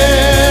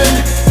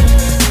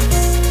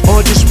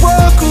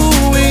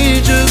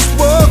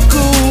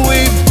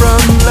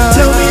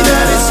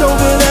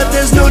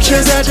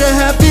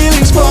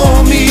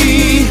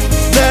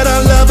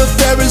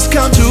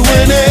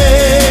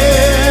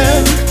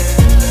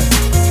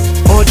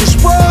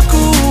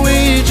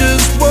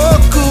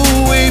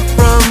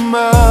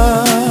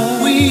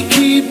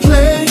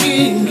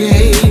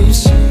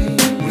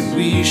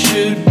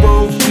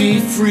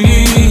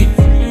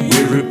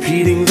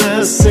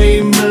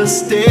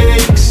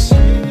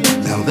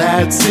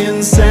 that's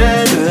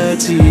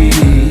insanity.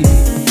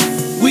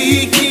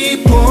 We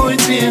keep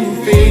pointing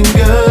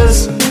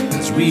fingers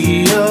as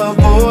we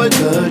avoid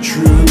the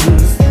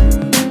truth.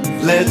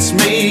 Let's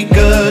make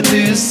a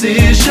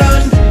decision.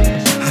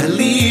 I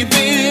leave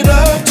it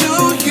up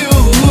to you.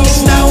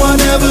 It's now or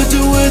never,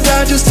 do it.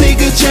 I just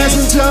take a chance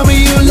and tell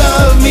me you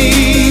love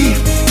me,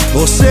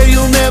 or say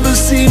you'll never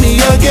see me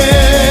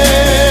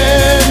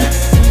again,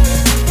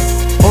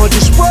 or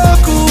just walk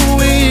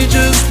away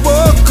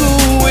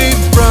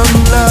from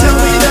love. Tell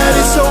me that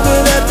it's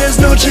over, that there's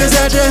no chance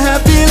that you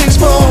have feelings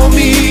for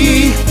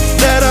me,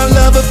 that our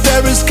love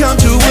affair has come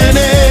to an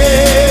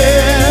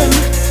end,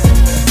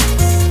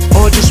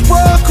 or just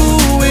walk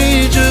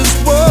away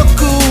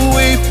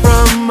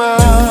from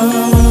love.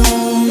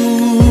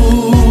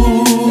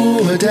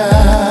 Do or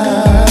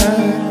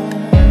die,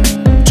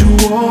 to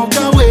walk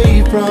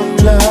away from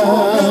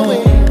love.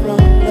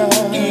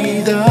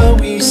 Either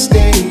we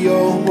stay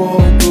or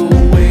walk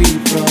away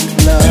from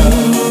love.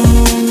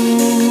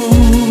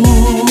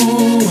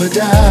 Do or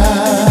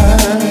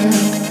die,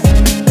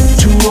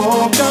 to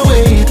walk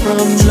away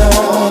from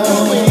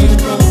love.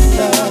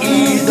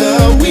 Either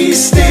we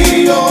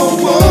stay or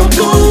walk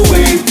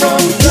away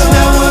from love.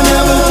 Now or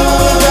never, do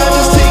it. I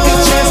just take a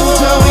chance and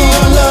tell me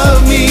you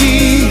love me,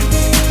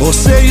 or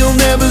say you'll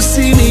never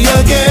see me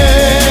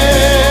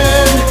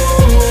again,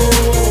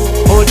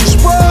 or just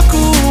walk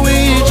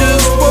away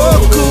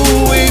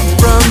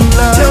from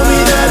love. Tell me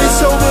that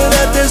it's over,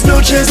 that there's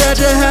no chance that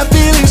you have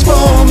feelings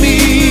for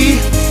me,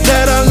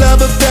 that our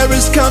love affair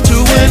has come to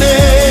an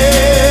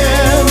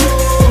end,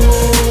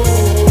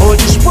 or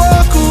just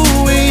walk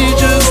away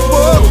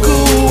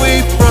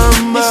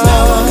from love.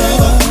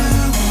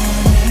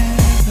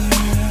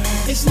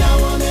 It's now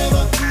or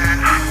never.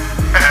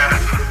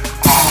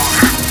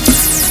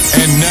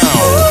 And now,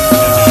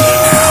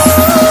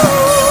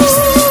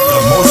 the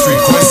most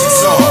requested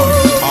song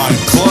on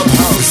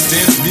Clubhouse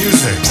Dance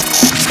Music.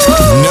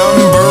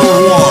 Number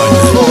one.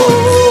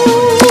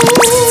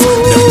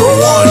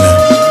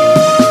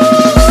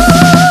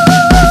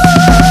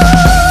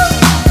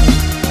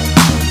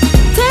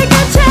 Take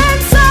a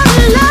chance on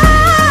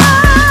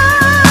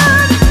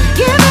love,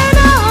 giving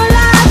all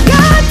I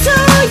got to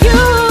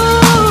you,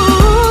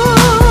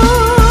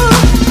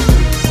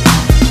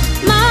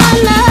 my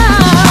love.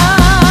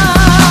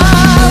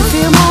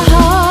 Feel my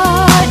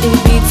heart, it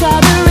beats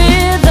out the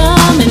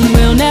rhythm, and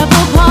we'll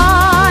never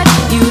part.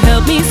 You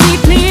help me see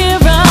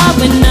clearer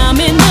when I'm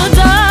in the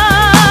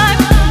dark.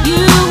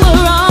 You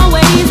were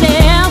always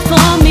there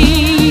for me.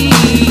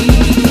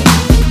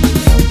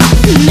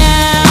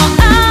 Now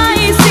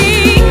I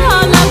see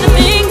all of the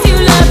things you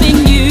love in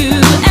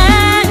you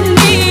and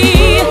me.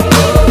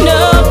 No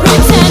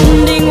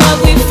pretending what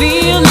we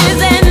feel is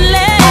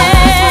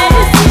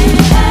endless,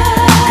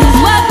 'cause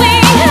what we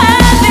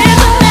have is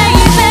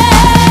amazing.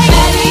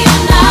 Ready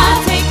or not,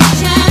 take a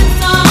chance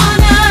on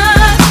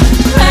us.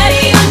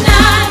 Ready or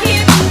not,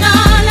 giving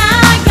all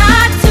I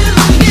got to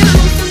you.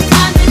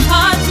 Sometimes it's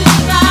hard to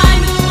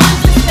find the one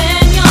to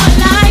spend your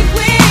life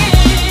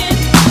with.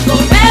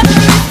 Forever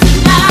is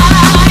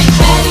tonight.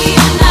 Ready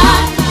or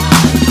not.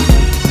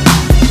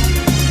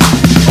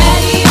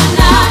 Ready or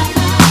not.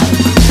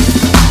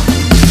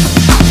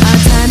 Our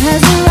time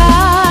has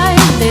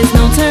arrived. There's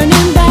no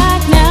turning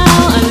back now.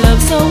 Our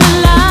love so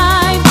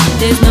alive.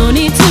 There's no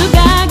need to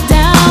back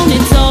down.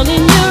 It's all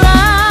in your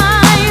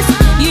eyes.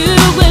 You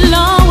will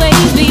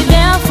always be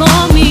there for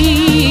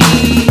me.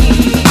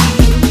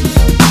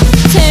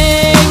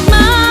 Take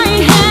my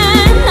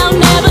hand, I'll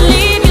never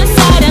leave your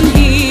side. I'm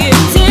here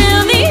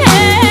till the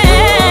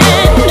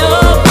end. No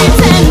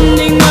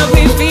pretending what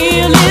we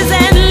feel is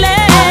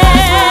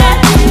endless,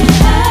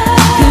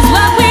 'cause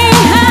what we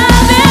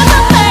have is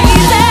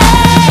amazing.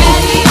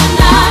 Ready or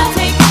not,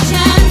 take a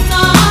chance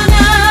on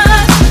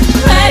us.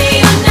 Ready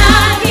or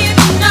not,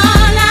 giving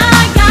all I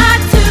got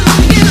to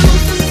you.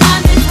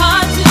 Sometimes it's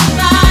hard to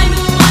find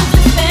the one to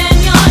spend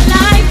your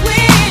life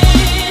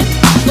with.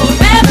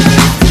 Forever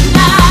is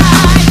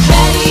tonight.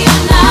 Ready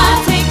or not,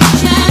 take a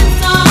chance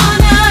on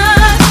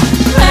us.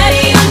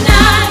 Ready or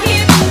not,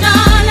 giving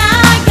all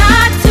I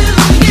got to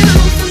you.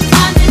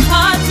 Sometimes it's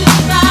hard to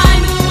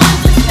find the one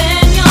to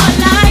spend your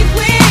life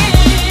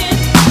with.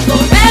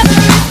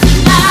 Forever is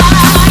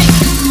tonight.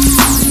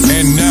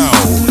 And now,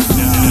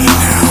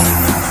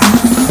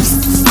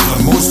 the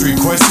most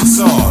requested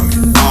song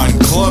on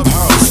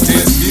Clubhouse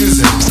Dance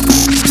Music.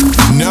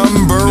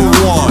 Number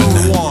one.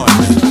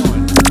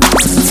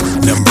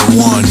 Number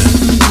one.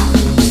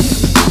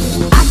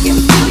 I can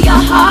feel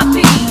your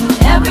heartbeat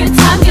every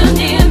time you're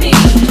near me.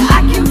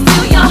 I can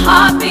feel your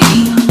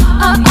heartbeat.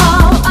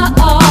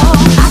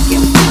 I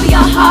can feel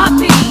your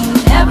heartbeat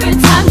every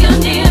time you're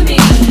near me.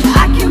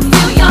 I can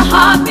feel your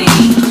heartbeat.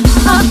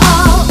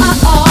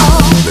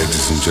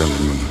 Ladies and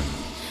gentlemen,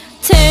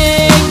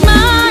 Take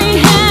my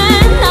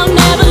hand, I'll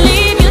never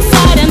leave your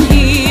side. I'm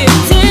here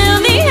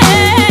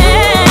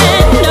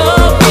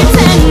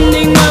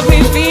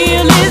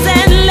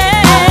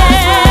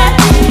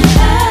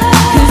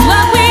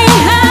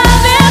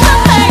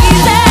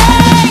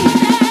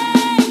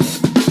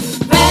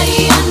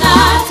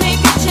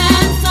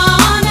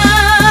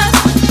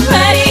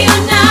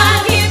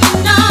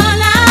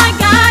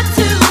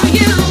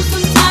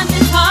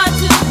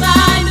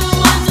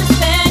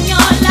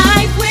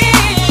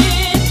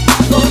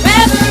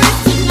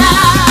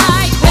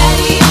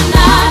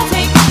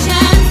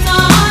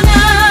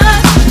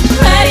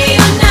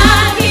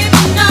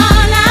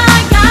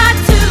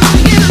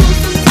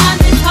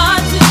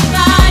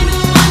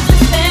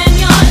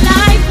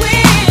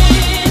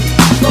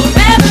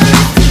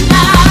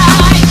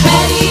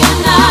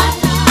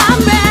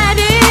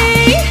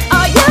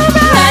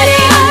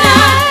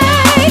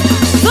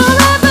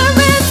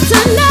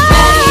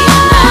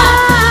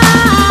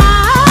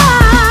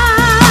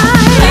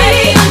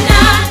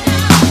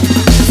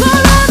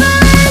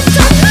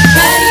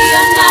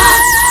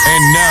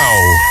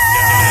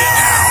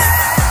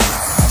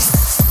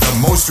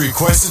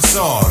requested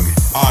song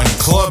on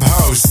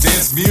Clubhouse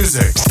Dance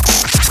Music.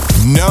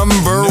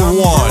 Number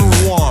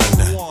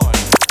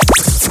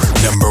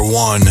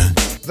one.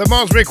 The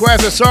most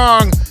requested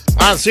song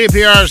on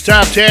CPR's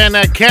Top 10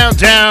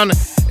 Countdown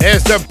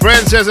is the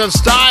Princess of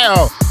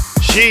Style.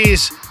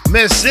 She's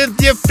Miss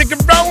Cynthia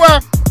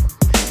Figueroa.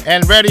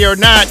 And Ready or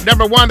Not,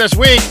 number one this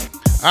week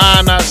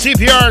on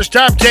CPR's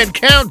Top 10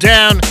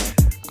 Countdown.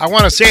 I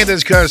want to say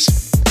this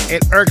because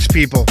it irks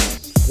people.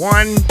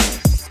 1,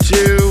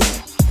 2,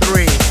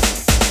 3.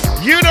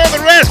 You know the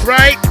rest,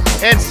 right?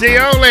 It's the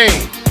only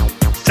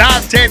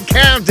Top 10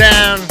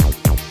 Countdown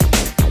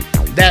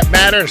that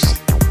matters.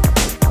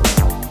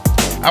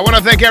 I want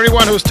to thank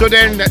everyone who's tuned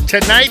in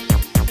tonight.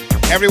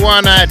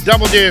 Everyone at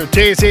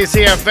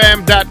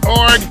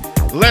WTCCFM.org,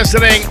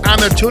 listening on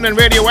the TuneIn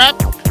Radio app.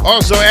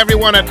 Also,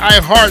 everyone at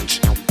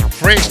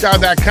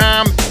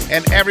iHeartFreestyle.com,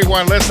 and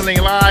everyone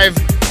listening live,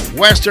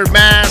 Western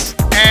Mass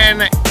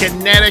and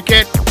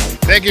Connecticut.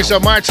 Thank you so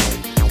much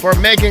for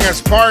making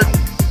us part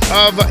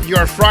of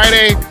your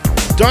Friday.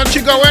 Don't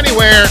you go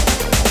anywhere.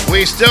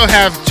 We still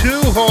have 2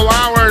 whole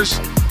hours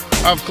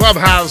of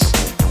Clubhouse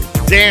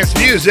dance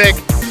music,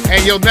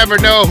 and you'll never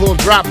know who'll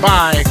drop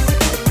by.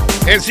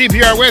 It's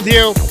CPR with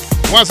you.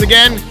 Once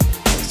again,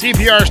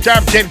 CPR's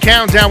Top 10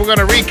 Countdown. We're going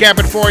to recap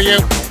it for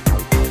you.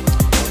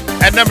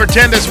 At number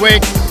 10 this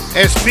week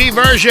is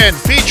P-Version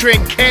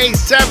featuring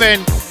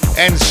K7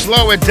 and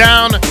Slow It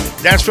Down.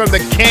 That's from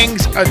the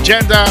King's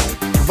Agenda,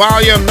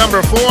 volume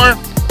number 4.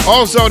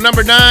 Also,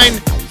 number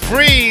 9,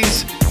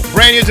 Freeze,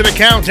 brand new to the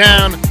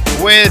countdown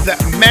with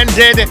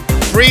Mended.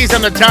 Freeze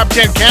on the Top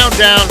 10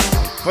 Countdown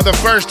for the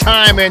first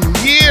time in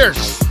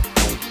years.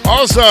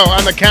 Also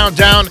on the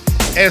countdown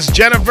is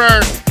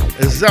Jennifer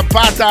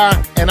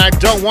Zapata and I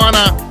Don't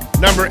Wanna,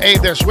 number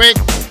 8 this week.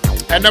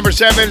 At number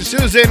 7,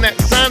 Susan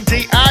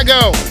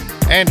Santiago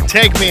and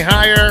Take Me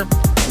Higher.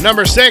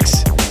 Number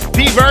 6,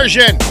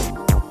 P-Version,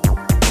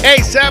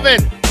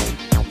 A7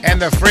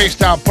 and the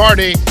Freestyle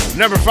Party.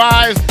 Number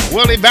 5,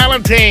 Willie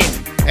Valentine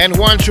and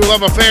One True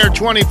Love Affair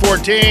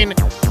 2014.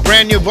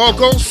 Brand new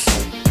vocals,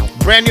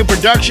 brand new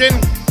production,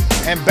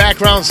 and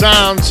background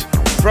sounds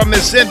from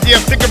Miss Cynthia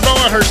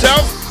Figueroa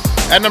herself.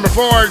 At number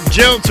 4,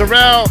 Jill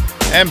Terrell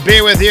and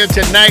Be With You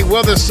Tonight.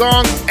 Will the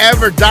song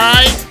ever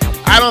die?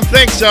 I don't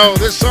think so.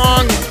 This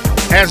song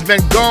has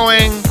been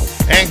going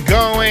and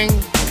going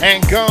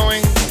and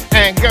going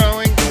and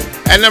going.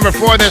 At number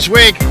 4 this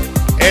week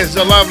is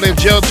the lovely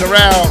Jill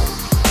Terrell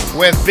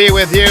with Be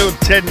With You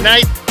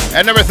Tonight.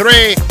 At number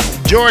 3,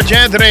 George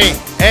Anthony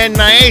and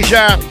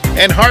Naisha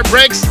and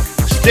Heartbreaks,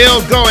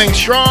 still going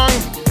strong,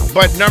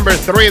 but number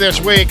 3 this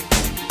week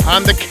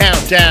on the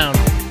countdown.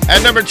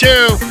 At number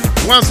 2,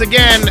 once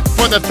again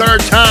for the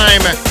 3rd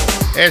time,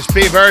 is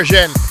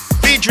P-Version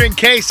featuring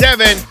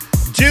K7,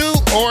 Do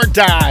or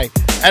Die.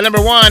 At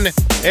number 1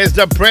 is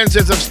the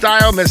Princess of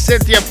Style, Miss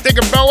Cynthia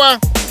Figueroa,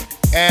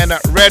 and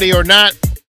Ready or Not.